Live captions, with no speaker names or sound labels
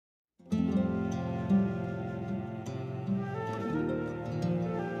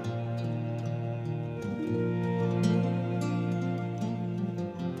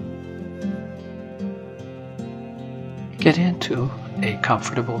into a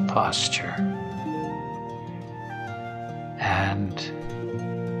comfortable posture and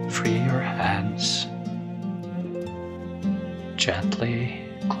free your hands. Gently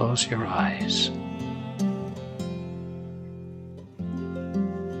close your eyes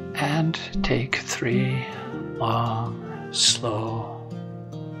and take 3 long, slow,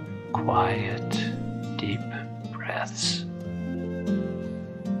 quiet, deep breaths.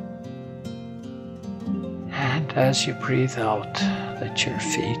 And as you breathe out, let your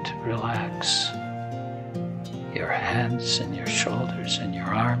feet relax, your hands and your shoulders and your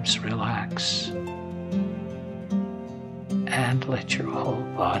arms relax, and let your whole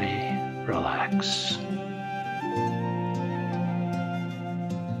body relax.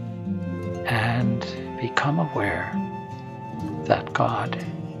 And become aware that God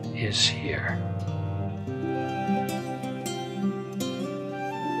is here.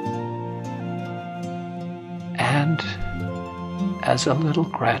 And as a little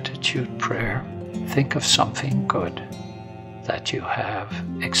gratitude prayer, think of something good that you have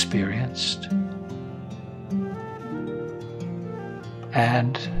experienced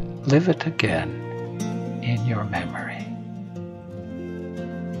and live it again in your memory.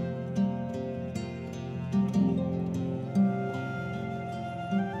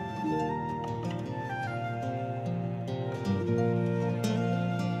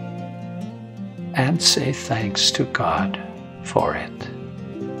 And say thanks to God for it.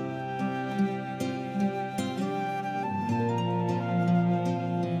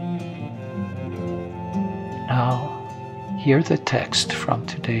 Now, hear the text from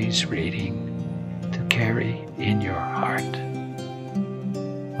today's reading to carry in your heart.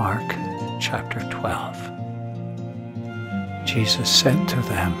 Mark chapter 12. Jesus said to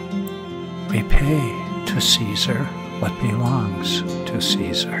them, "Repay to Caesar what belongs to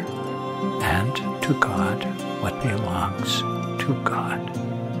Caesar, and to God what belongs to God."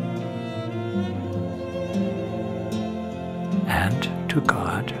 And to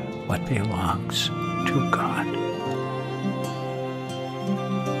God what belongs to God.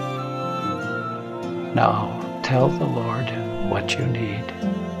 Now tell the Lord what you need.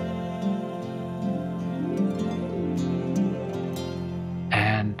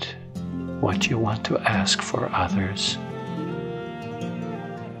 And what you want to ask for others.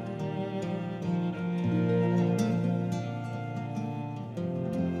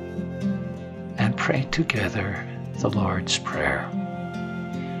 And pray together the Lord's Prayer.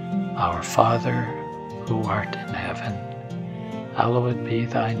 Our Father, who art in heaven, hallowed be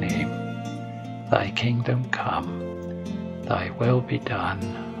thy name. Thy kingdom come, thy will be done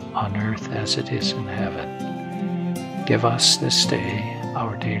on earth as it is in heaven. Give us this day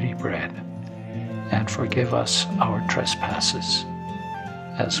our daily bread, and forgive us our trespasses,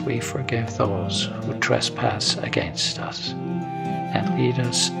 as we forgive those who trespass against us. And lead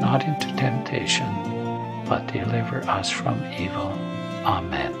us not into temptation, but deliver us from evil.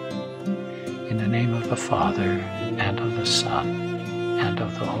 Amen. In the name of the Father, and of the Son, and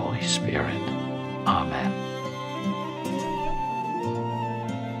of the Holy Spirit. Amen.